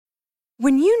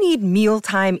When you need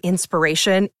mealtime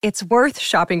inspiration, it's worth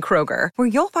shopping Kroger, where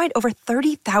you'll find over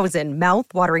 30,000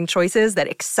 mouth-watering choices that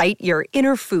excite your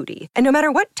inner foodie. And no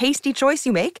matter what tasty choice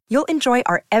you make, you'll enjoy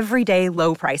our everyday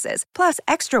low prices, plus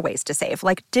extra ways to save,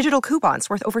 like digital coupons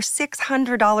worth over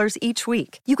 $600 each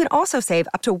week. You can also save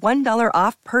up to $1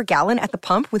 off per gallon at the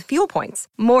pump with fuel points.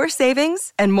 More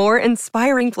savings and more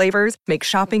inspiring flavors make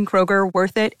shopping Kroger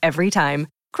worth it every time.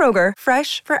 Kroger,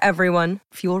 fresh for everyone.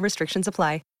 Fuel restrictions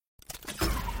apply.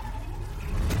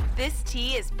 This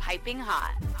tea is piping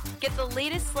hot. Get the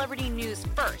latest celebrity news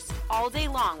first all day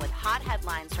long with hot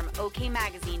headlines from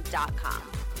okmagazine.com.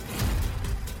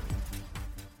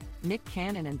 Nick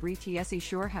Cannon and Tiesi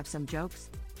sure have some jokes.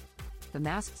 The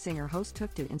Masked Singer host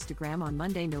took to Instagram on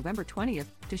Monday, November 20th,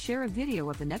 to share a video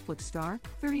of the Netflix star,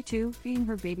 32, feeding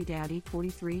her baby daddy,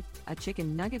 43, a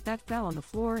chicken nugget that fell on the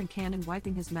floor and Cannon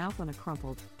wiping his mouth on a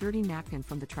crumpled, dirty napkin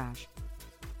from the trash.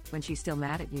 When she's still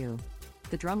mad at you.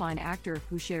 The drumline actor,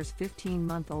 who shares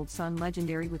 15-month-old son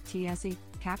Legendary with Tiesi,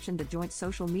 captioned the joint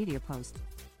social media post.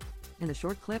 In the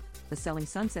short clip, the Selling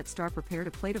Sunset star prepared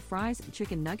a plate of fries and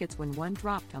chicken nuggets when one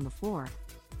dropped on the floor.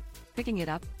 Picking it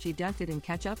up, she dunked it in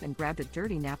ketchup and grabbed a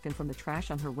dirty napkin from the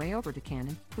trash on her way over to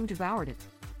Cannon, who devoured it.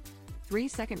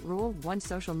 3-second rule, one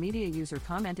social media user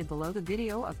commented below the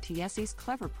video of Tiesi's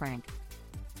clever prank.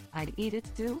 "I'd eat it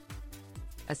too?"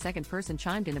 A second person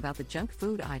chimed in about the junk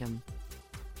food item.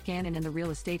 Cannon and the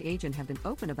real estate agent have been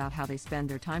open about how they spend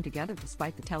their time together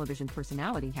despite the television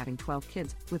personality having 12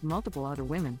 kids with multiple other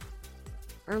women.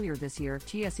 Earlier this year,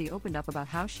 Tiesi opened up about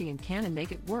how she and Cannon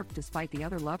make it work despite the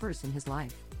other lovers in his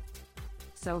life.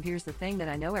 "So here's the thing that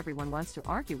I know everyone wants to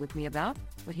argue with me about,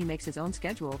 but he makes his own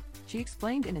schedule," she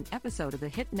explained in an episode of the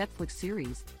hit Netflix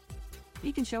series.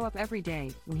 "He can show up every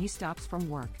day when he stops from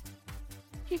work.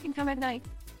 He can come at night.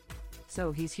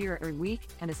 So he's here every week,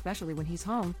 and especially when he's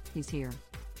home, he's here.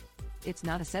 It's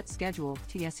not a set schedule,"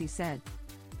 Tiesi said.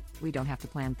 "We don't have to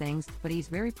plan things, but he's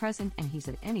very present and he's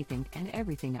at anything and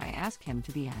everything I ask him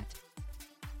to be at.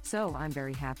 So I'm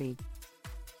very happy.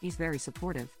 He's very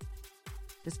supportive."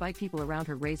 Despite people around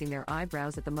her raising their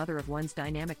eyebrows at the mother of one's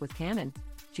dynamic with Cannon,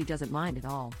 she doesn't mind at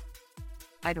all.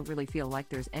 "I don't really feel like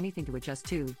there's anything to adjust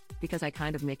to, because I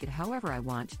kind of make it however I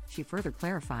want," she further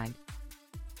clarified.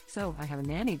 "So I have a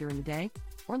nanny during the day,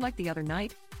 or like the other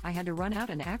night, I had to run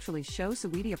out and actually show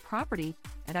Saweetie a property,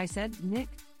 and I said, 'Nick,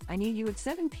 I need you at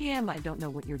 7 p.m. I don't know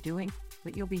what you're doing,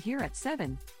 but you'll be here at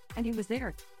 7. And he was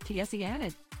there," Tiesi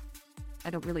added.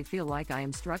 "I don't really feel like I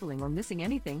am struggling or missing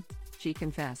anything," she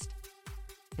confessed.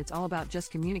 "It's all about just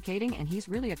communicating, and he's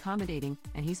really accommodating,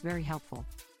 and he's very helpful.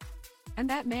 And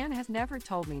that man has never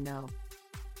told me no."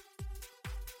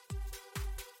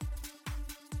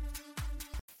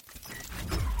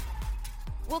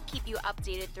 We'll keep you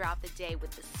updated throughout the day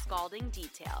with the scalding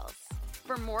details.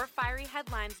 For more fiery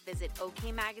headlines, visit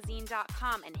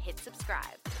okmagazine.com and hit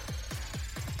subscribe.